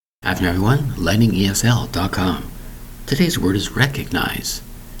Afternoon, everyone. LightningESL.com. Today's word is recognize.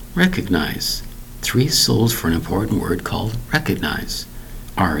 Recognize. 3 syllables for an important word called recognize.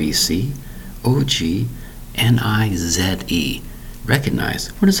 R-E-C-O-G-N-I-Z-E. Recognize.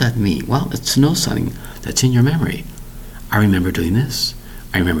 What does that mean? Well, it's to know something that's in your memory. I remember doing this.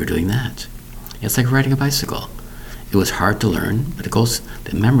 I remember doing that. It's like riding a bicycle. It was hard to learn, but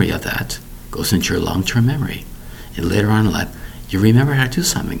the memory of that goes into your long-term memory. And later on in life, you remember how to do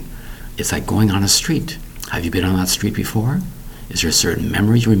something. It's like going on a street. Have you been on that street before? Is there a certain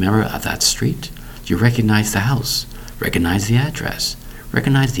memory you remember of that street? Do you recognize the house? Recognize the address?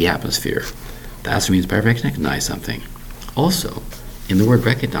 Recognize the atmosphere? That's what it means by recognize something. Also, in the word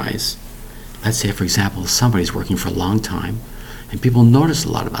recognize, let's say, for example, somebody's working for a long time, and people notice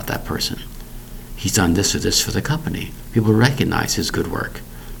a lot about that person. He's done this or this for the company. People recognize his good work.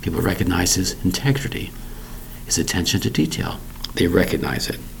 People recognize his integrity, his attention to detail. They recognize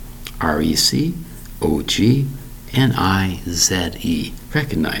it. R-E-C-O-G-N-I-Z-E.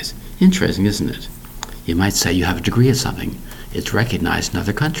 Recognize. Interesting, isn't it? You might say you have a degree of something. It's recognized in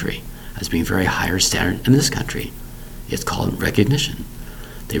another country as being very higher standard in this country. It's called recognition.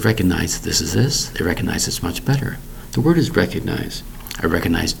 They recognize this is this. They recognize it's much better. The word is recognize. I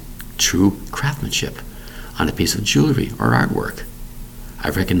recognize true craftsmanship on a piece of jewelry or artwork. I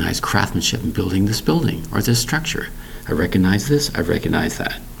recognize craftsmanship in building this building or this structure. I recognize this. I recognize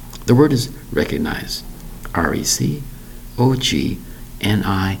that. The word is recognize. R-E-C-O-G-N-I-Z-E.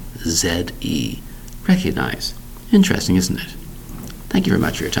 Recognize. Interesting, isn't it? Thank you very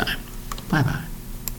much for your time. Bye-bye.